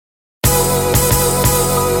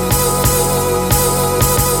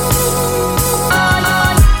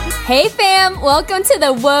Hey fam, welcome to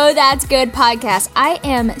the Whoa That's Good podcast. I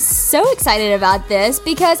am so excited about this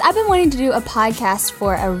because I've been wanting to do a podcast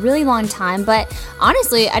for a really long time, but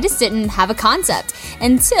honestly, I just didn't have a concept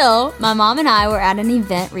until my mom and I were at an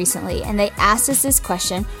event recently and they asked us this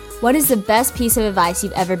question: what is the best piece of advice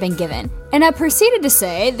you've ever been given? And I proceeded to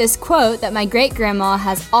say this quote that my great-grandma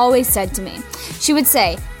has always said to me. She would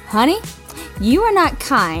say, "Honey, you are not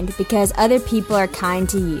kind because other people are kind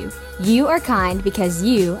to you. You are kind because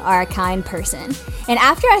you are a kind person." And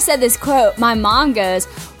after I said this quote, my mom goes,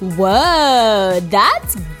 "Whoa,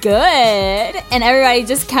 that's good." And everybody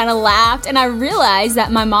just kind of laughed. And I realized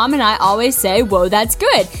that my mom and I always say, "Whoa, that's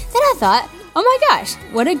good." Then I thought, oh my gosh,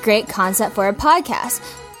 what a great concept for a podcast.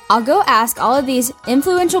 I'll go ask all of these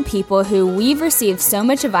influential people who we've received so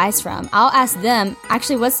much advice from. I'll ask them,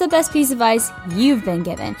 actually, what's the best piece of advice you've been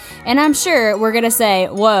given? And I'm sure we're going to say,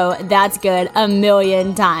 "Whoa, that's good," a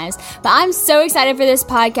million times. But I'm so excited for this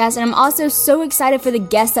podcast, and I'm also so excited for the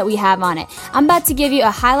guests that we have on it. I'm about to give you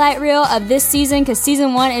a highlight reel of this season because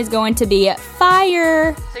season 1 is going to be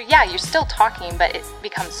fire. So yeah, you're still talking, but it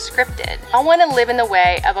becomes scripted. I want to live in the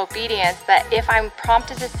way of obedience, that if I'm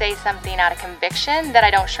prompted to say something out of conviction, that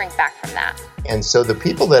I don't shrink back from that. And so the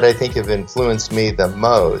people that I think have influenced me the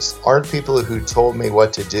most aren't people who told me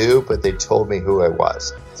what to do, but they told me who I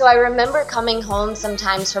was. So I remember coming home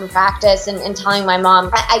sometimes from practice and telling my mom,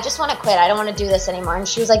 I just want to quit. I don't want to do this anymore. And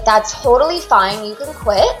she was like, "That's totally fine. You can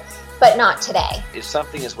quit, but not today." If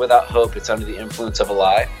something is without hope, it's under the influence of a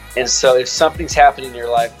lie. And so if something's happening in your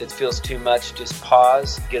life that feels too much, just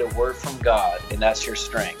pause, get a word from God, and that's your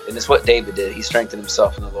strength. And it's what David did. He strengthened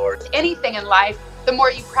himself in the Lord. Anything in life, the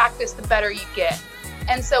more you practice, the better you get.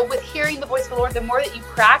 And so with hearing the voice of the Lord, the more that you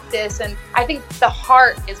practice, and I think the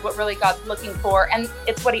heart is what really God's looking for, and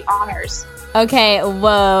it's what he honors. Okay,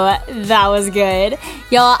 whoa, that was good.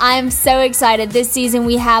 Y'all, I'm so excited. This season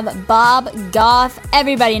we have Bob Goff.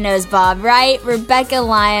 Everybody knows Bob, right? Rebecca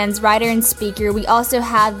Lyons, writer and speaker. We also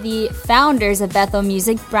have the founders of Bethel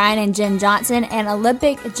Music, Brian and Jen Johnson, and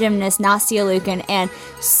Olympic gymnast Nastia Lucan, and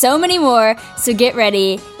so many more. So get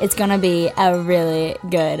ready. It's going to be a really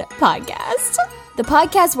good podcast. The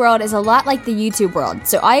podcast world is a lot like the YouTube world,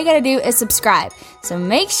 so all you gotta do is subscribe. So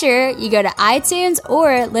make sure you go to iTunes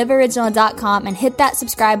or liveoriginal.com and hit that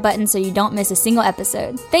subscribe button so you don't miss a single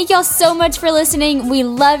episode. Thank y'all so much for listening. We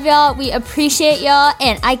love y'all, we appreciate y'all,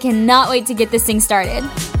 and I cannot wait to get this thing started.